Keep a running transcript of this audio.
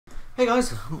Hey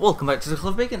guys, welcome back to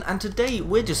TheCleverBacon, and today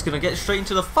we're just going to get straight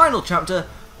into the final chapter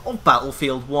of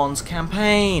Battlefield 1's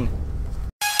campaign.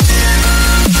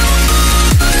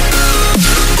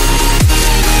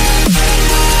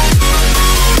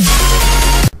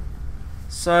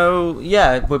 So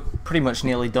yeah, we're pretty much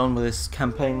nearly done with this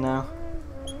campaign now.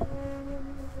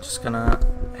 Just gonna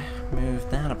move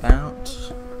that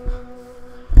about.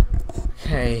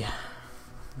 Okay.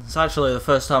 It's actually the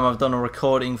first time I've done a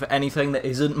recording for anything that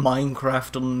isn't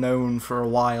Minecraft Unknown for a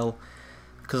while.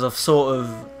 Because I've sort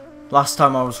of... Last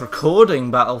time I was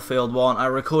recording Battlefield 1, I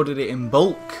recorded it in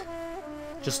bulk.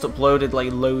 Just uploaded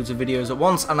like loads of videos at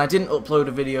once, and I didn't upload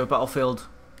a video of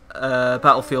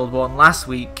Battlefield 1 last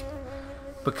week.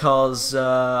 Because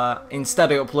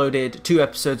instead I uploaded 2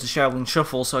 episodes of Shaolin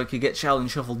Shuffle so I could get Shaolin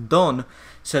Shuffle done.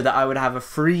 So that I would have a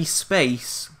free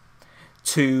space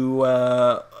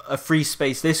to...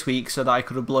 this week so that I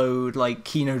could upload like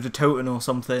Kino de Toten or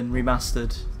something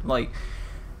remastered, like,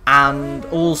 and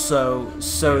also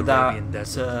so that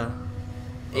a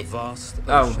vast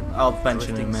ocean, I'll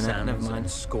mention in a minute, sands never mind. and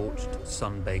scorched,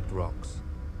 sun-baked rocks.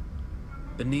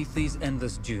 Beneath these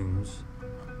endless dunes,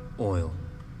 oil,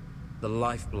 the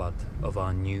lifeblood of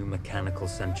our new mechanical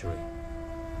century.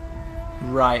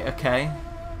 Right, okay.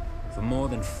 For more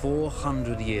than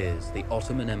 400 years, the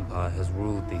Ottoman Empire has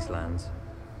ruled these lands,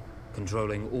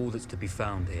 controlling all that's to be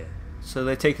found here. So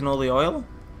they're taking all the oil?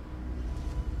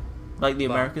 Like the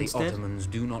But Americans the did? Ottomans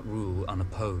do not rule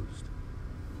unopposed.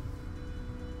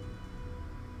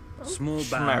 Small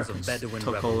bands Americans of Bedouin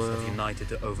took rebels all have united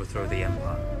to overthrow the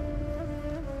empire.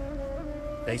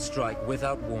 They strike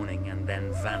without warning and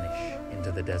then vanish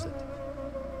into the desert.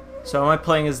 So am I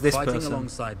playing as this Fighting person?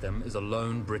 alongside them is a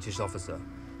lone British officer,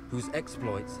 whose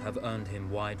exploits have earned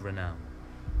him wide renown.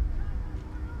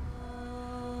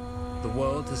 The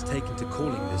world has taken to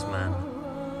calling this man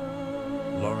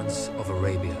Lawrance of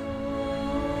Arabia.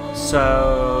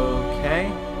 So, okay.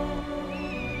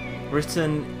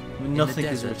 Written, nothing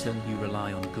In the is desert, written. you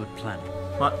rely on good planning,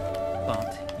 What?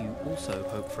 but you also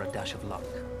hope for a dash of luck.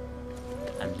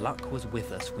 And luck was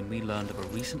with us when we learned of a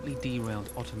recently derailed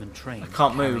Ottoman train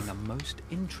can't carrying move. a most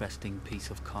interesting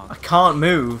piece of cargo. I can't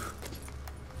move.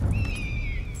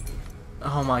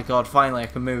 Oh my god, finally I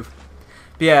can move.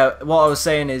 But yeah, what I was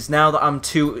saying is, now that I'm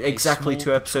exactly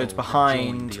two episodes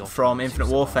behind from Infinite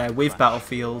Warfare with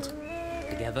Battlefield.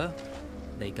 Together,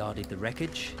 they guarded the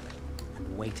wreckage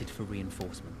and waited for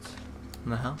reinforcements.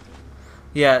 What the hell?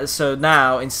 Yeah, so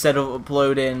now, instead of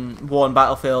uploading one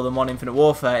Battlefield and one Infinite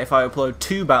Warfare, if I upload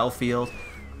 2 Battlefield,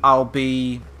 I'll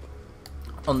be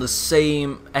on the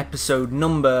same episode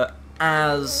number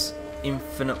as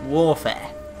Infinite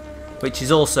Warfare, which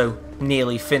is also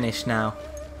nearly finished now.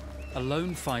 A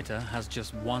lone fighter has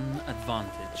just one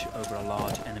advantage over a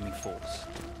large enemy force.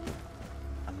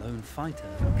 A lone fighter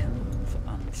can move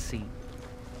unseen.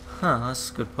 Huh,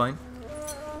 that's a good point.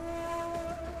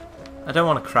 I don't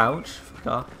want to crouch. Fuck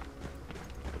off.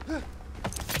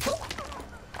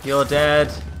 You're dead.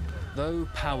 Though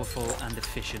powerful and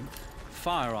efficient,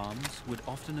 firearms would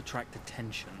often attract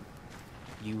attention.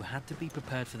 You had to be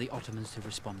prepared for the Ottomans to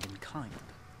respond in kind.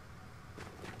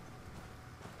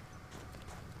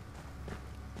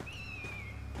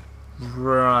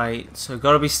 Right, so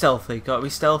gotta be stealthy. Gotta be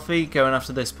stealthy. Going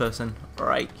after this person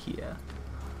right here.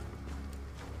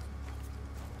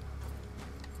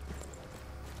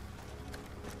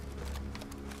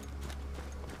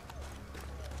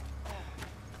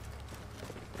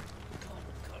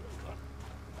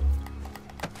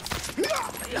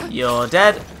 You're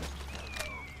dead.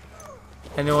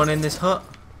 Anyone in this hut?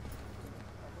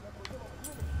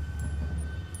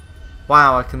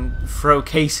 Wow, I can throw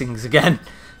casings again.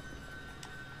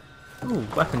 Ooh,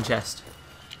 weapon chest.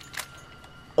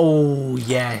 Oh,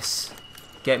 yes.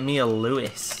 Get me a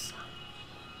Lewis.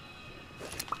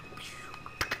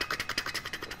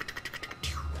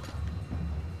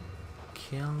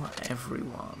 Kill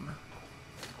everyone.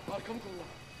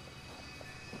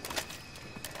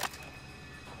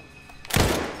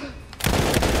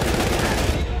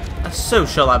 I so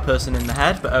shot that person in the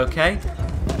head, but okay.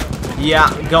 Yeah,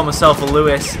 got myself a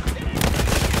Lewis.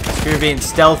 Screw being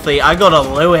stealthy, I got a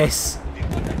Lewis.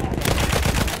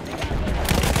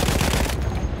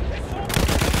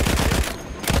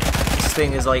 This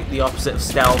thing is like the opposite of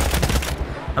stealth.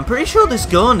 I'm pretty sure this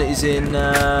gun is in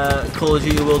Call of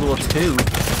Duty World War II.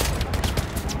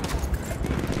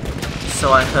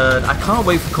 So I heard. I can't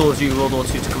wait for Call of Duty World War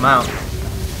II to come out.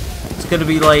 It's gonna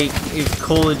be like if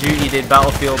Call of Duty did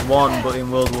Battlefield 1 but in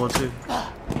World War II.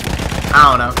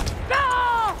 I don't know.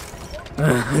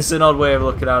 It's an odd way of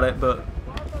looking at it, but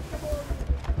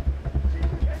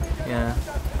yeah.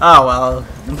 Oh well,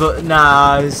 but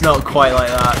nah, it's not quite like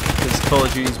that, because Call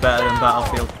of Duty is better than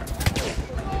Battlefield.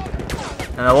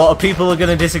 And a lot of people are going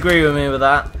to disagree with me with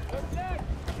that.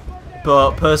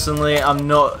 But personally, I'm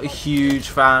not a huge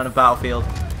fan of Battlefield.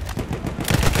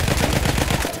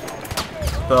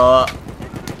 But,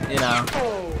 you know,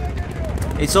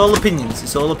 it's all opinions,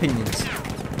 it's all opinions.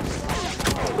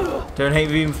 Don't hate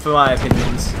me for my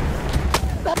opinions.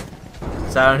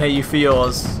 So I don't hate you for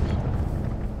yours.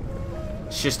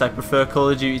 It's just I prefer Call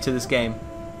of Duty to this game.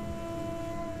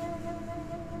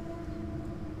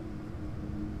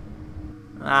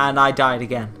 And I died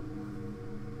again.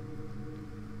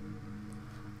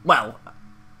 Well,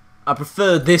 I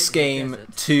prefer this game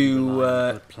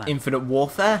to Infinite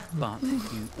Warfare. But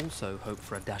you also hope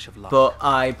for a dash of luck. But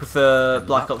I prefer And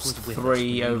Black luck Ops was with us 3 when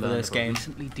we over learned this of a game.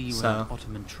 recently derailed So.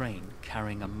 Ottoman train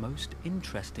carrying a most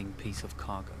interesting piece of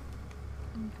cargo.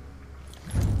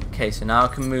 Okay, so now I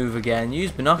can move again.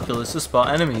 Use binoculars to spot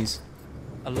enemies.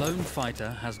 A lone fighter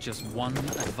has just one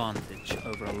advantage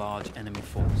over a large enemy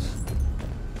force.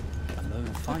 A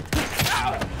lone fighter.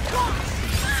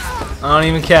 I don't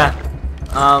even care.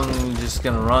 I'm just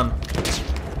gonna run.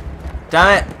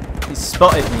 Damn it! He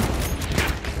spotted me.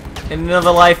 In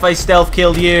another life, I stealth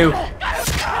killed you.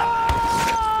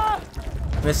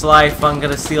 In this life, I'm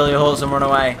gonna steal your horse and run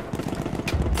away.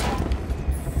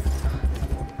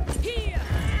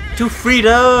 To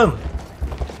freedom!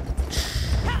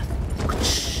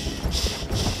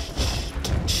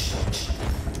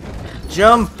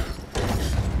 Jump!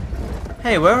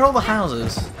 Hey, where are all the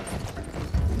houses?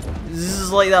 This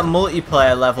is like that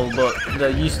multiplayer level, but there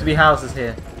used to be houses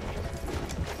here.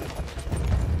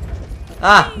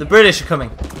 Ah, the British are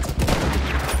coming.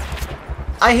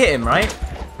 I hit him, right?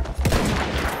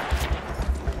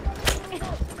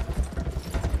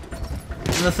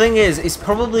 And the thing is, it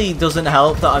probably doesn't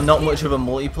help that I'm not much of a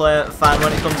multiplayer fan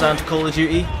when it comes down to Call of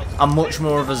Duty. I'm much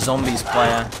more of a zombies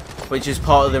player, which is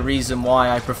part of the reason why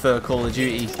I prefer Call of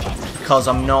Duty. Because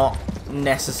I'm not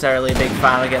necessarily a big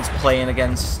fan against playing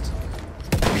against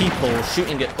people,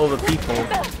 shooting at other people.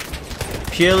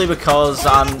 Purely because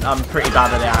I'm pretty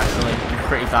bad at it actually. I'm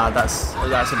pretty bad, that's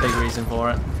a big reason for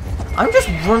it. I'm just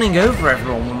running over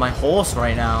everyone with my horse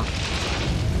right now.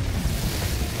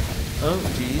 Oh,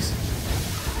 jeez.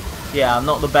 Yeah, I'm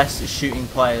not the best at shooting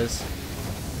players.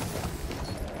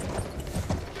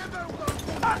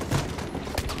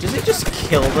 Does it just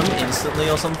kill them instantly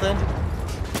or something?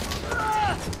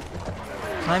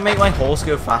 Can I make my horse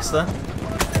go faster?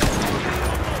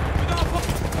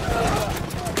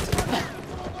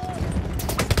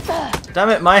 Damn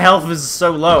it, my health is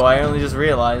so low, I only just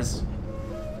realized.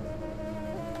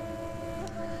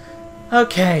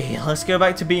 Okay, let's go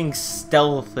back to being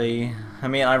stealthy. I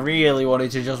mean, I really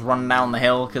wanted to just run down the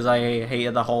hill because I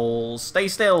hated the whole stay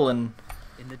still and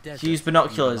use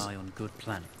binoculars.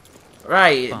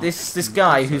 Right, this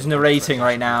guy who's narrating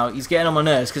right now, he's getting on my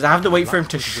nerves because I have to wait for him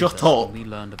to shut up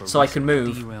so I can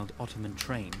move. Derailed Ottoman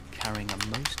train carrying a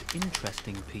most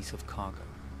interesting piece of cargo.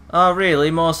 Oh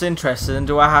really? Most interesting?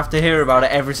 Do I have to hear about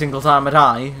it every single time I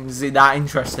die? Is it that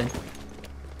interesting?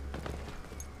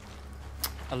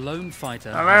 A lone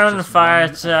fighter. A lone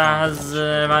fighter has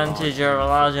the advantage over a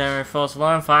large enemy force. A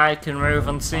lone fighter can move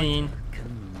unseen. Can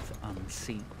move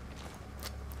unseen.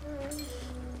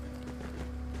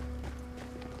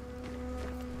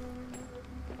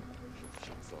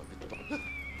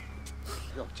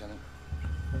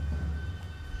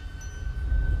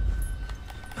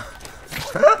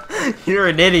 You're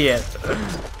an idiot.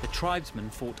 The tribesmen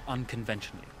fought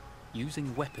unconventionally,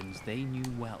 using weapons they knew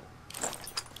well.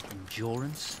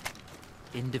 Endurance,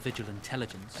 individual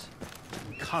intelligence,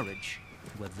 and courage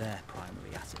were their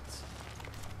primary assets.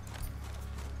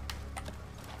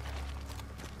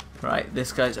 Right,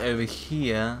 this guy's over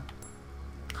here.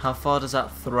 How far does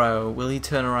that throw? Will he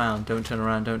turn around? Don't turn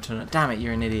around, don't turn around. Damn it,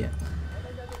 you're an idiot.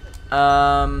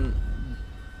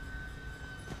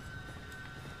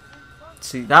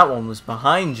 See, that one was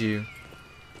behind you.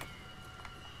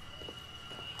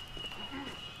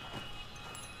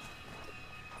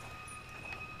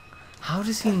 How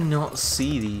does he not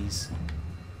see these?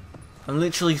 I'm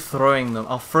literally throwing them.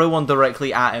 I'll throw one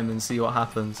directly at him and see what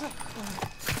happens.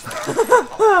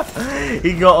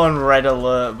 He got on red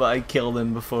alert, but I killed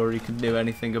him before he could do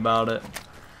anything about it.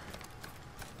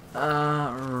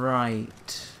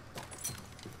 Right.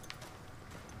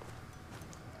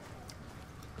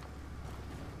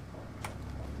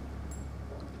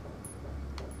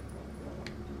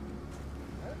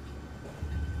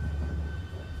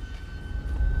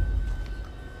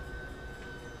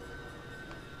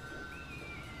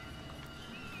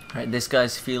 Right, this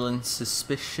guy's feeling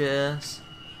suspicious.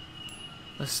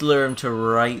 Let's lure him to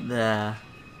right there.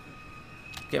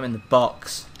 Get him in the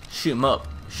box. Shoot him up.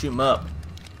 Shoot him up.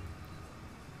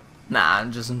 Nah,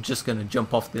 I'm just gonna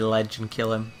jump off the ledge and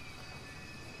kill him.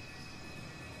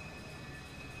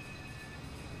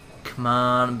 Come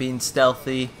on, I'm being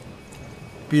stealthy.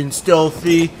 Being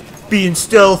stealthy. Being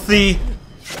stealthy.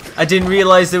 I didn't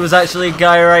realize there was actually a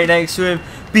guy right next to him.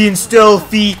 Being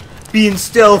stealthy. Being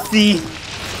stealthy.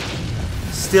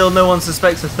 Still no one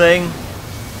suspects a thing.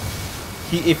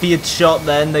 If he had shot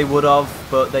then they would have,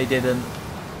 but they didn't.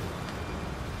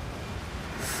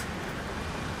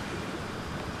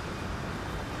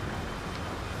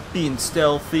 Being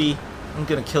stealthy. I'm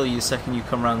gonna kill you the second you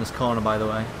come around this corner, by the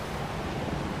way.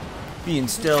 Being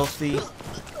stealthy.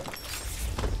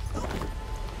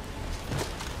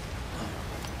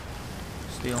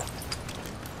 Steal.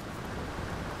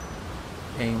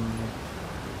 Ping.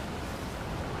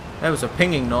 There was a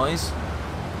pinging noise.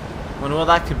 Wonder what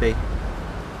that could be.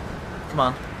 Come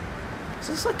on. Is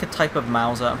this like a type of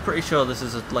Mauser? I'm pretty sure this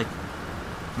is a like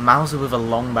Mauser with a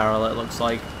long barrel, it looks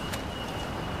like.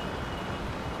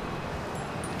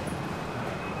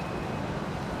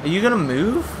 Are you gonna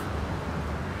move?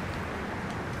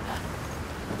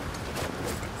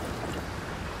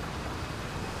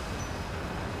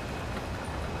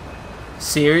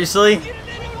 Seriously?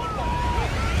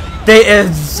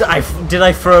 Did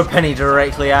I throw a penny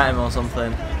directly at him or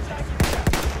something?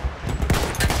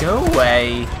 Go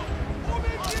away.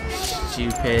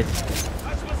 Stupid.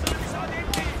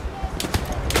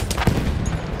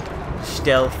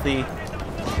 Stealthy.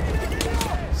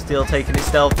 Still taking it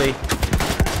stealthy.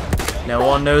 No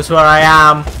one knows where I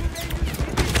am.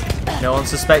 No one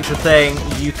suspects a thing.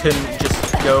 You can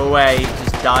just go away.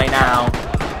 Just die now.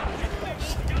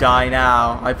 Just die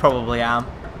now. I probably am.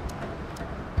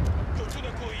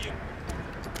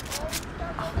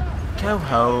 Go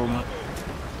home.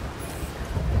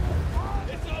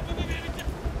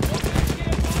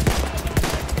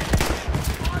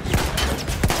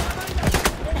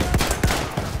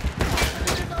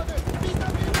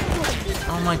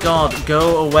 Oh my god,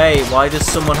 go away. Why does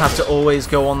someone have to always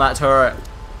go on that turret?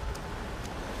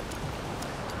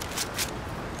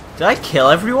 Did I kill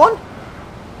everyone?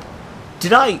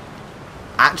 Did I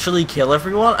actually kill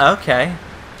everyone? Okay.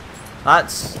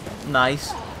 That's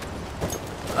nice.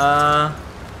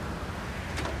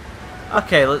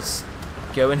 Okay, let's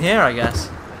go in here, I guess.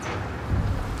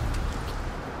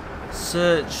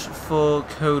 Search for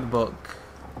code book.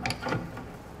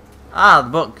 Ah, the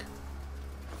book.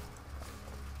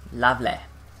 Lovely.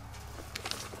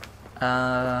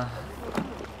 No,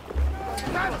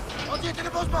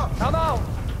 no!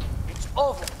 It's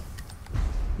over!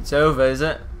 It's over, is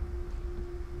it?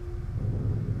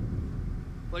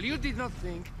 Well, you did not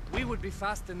think we would be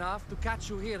fast enough to catch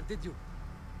you here, did you?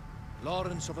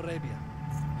 Lawrence of Arabia.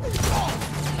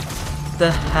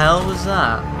 The hell was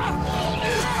that?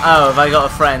 Oh, have I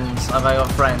got friends? Have I got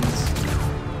friends?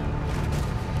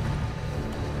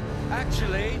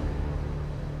 Actually,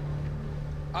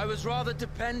 I was rather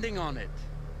depending on it.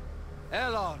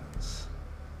 Lawrence.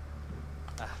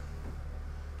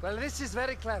 Well, this is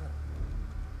very clever.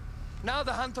 Now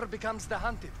the hunter becomes the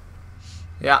hunted.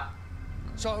 Yeah.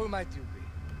 So who might you be?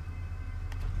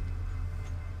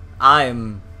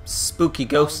 I'm spooky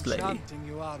ghost lady. How enchanting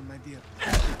you are, my dear.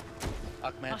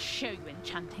 I'll show you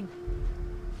enchanting.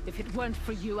 If it weren't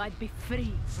for you, I'd be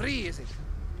free. Free, is it?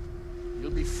 You'll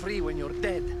be free when you're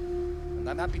dead. And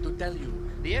I'm happy to tell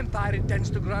you, the Empire intends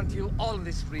to grant you all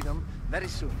this freedom very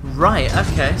soon. Right,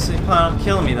 okay, so you plan on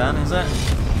killing me then, is it?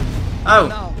 Oh!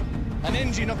 Now, an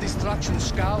engine of destruction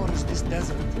scours this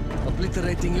desert,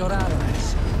 obliterating your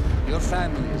allies, your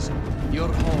families,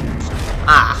 your homes.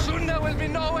 Ah! Soon there will be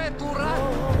nowhere to run.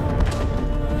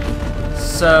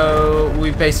 So,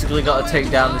 we've basically got to take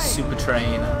down the super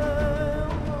train.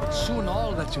 Soon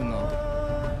all that you know,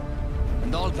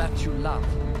 and all that you love,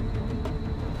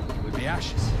 will be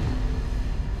ashes.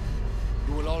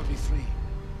 You will all be free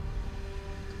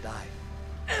to die.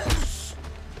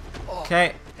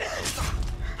 Okay.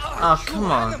 Oh, come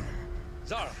on.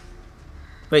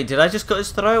 Wait, did I just cut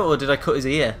his throat or did I cut his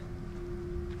ear?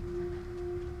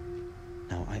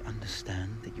 Now I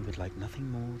understand that you would like nothing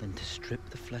more than to strip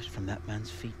the flesh from that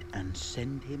man's feet and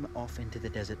send him off into the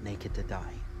desert naked to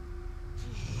die.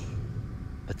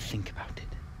 But think about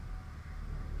it.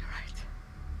 Right.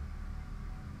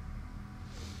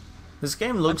 This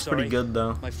game looks pretty good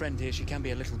though. My friend here, she can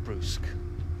be a little brusque.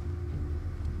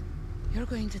 You're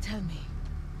going to tell me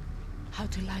how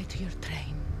to lie to your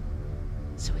train,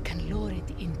 so we can lure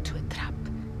it into a trap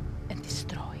and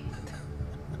destroy it.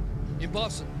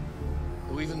 Impossible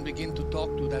to even begin to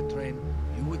talk to that train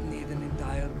You would need an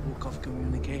entire book of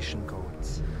communication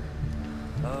codes.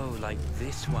 Oh, like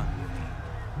this one, you mean?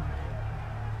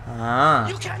 Ah.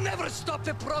 You can never stop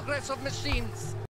the progress of machines!